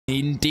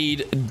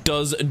Indeed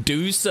does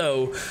do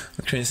so.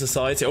 Korean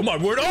society. Oh my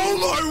word. Oh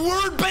my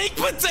word. Baked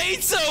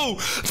potato.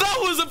 That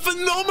was a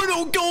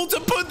phenomenal goal to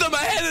put them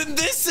ahead, and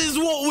this is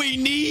what we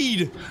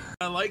need.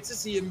 I like to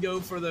see him go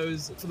for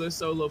those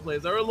solo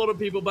plays. There are a lot of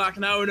people back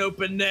now in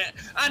open net,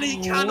 and he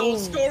cannot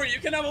score it. You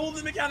can have all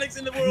the mechanics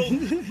in the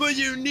world, but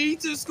you need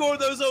to score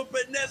those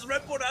open nets.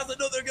 Redport has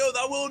another go.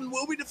 That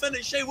will be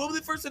defended. Shay will be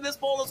the first in this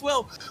ball as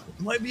well.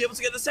 Might be able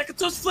to get the second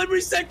touch. Flip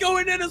reset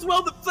going in as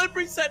well. The flip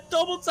reset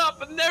double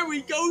tap, and there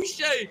we go,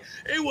 Shay.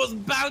 It was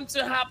bound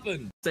to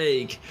happen.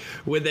 Mistake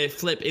with a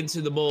flip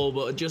into the ball,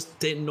 but just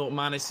did not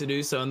manage to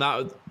do so, and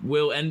that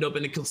will end up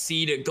in a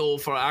conceded goal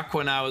for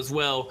Aqua now as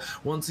well.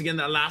 Once again,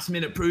 that last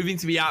minute proving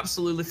to be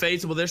absolutely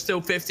fatal, but there's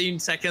still 15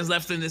 seconds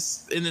left in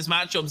this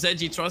matchup.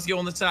 Zedgy tries to go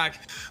on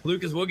attack.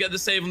 Lucas will get the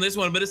save on this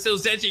one, but it's still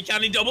Zedgy.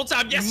 Can he double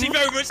tap? Yes, he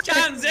very much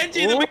can.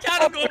 Zedgy, the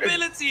mechanical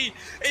ability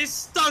is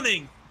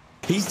stunning.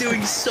 He's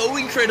doing so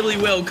incredibly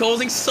well,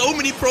 causing so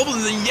many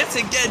problems, and yet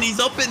again, he's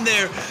up in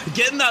there,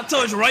 getting that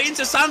touch right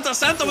into Santa.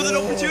 Santa with an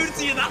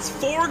opportunity, and that's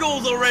 4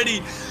 goals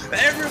already.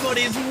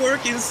 Everybody is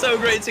working so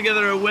great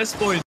together at West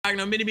Point.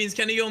 Now, Minibeans,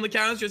 can he go on the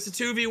counter? It's a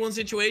 2v1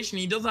 situation.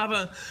 He does have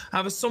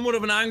a somewhat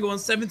of an angle on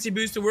 70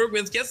 boost to work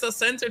with. Gets the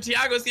center.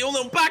 Thiago's the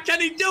only one back.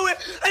 Can he do it?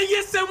 And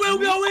yes, it will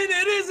go in.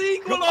 It is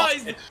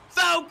equalized.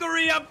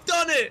 Valkyrie have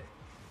done it.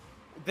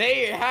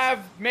 They have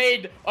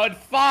made a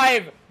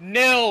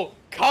 5-0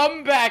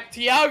 comeback.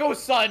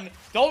 Thiago's son,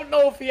 don't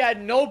know if he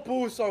had no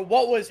boost or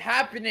what was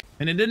happening.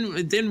 And it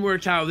didn't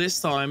work out this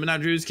time. And now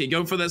Drewski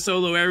going for that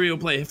solo aerial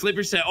play.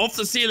 Flipper set off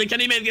the ceiling. Can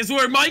he make this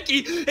work? Mikey,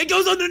 it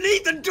goes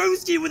underneath, and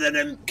Drewski with an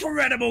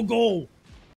incredible goal.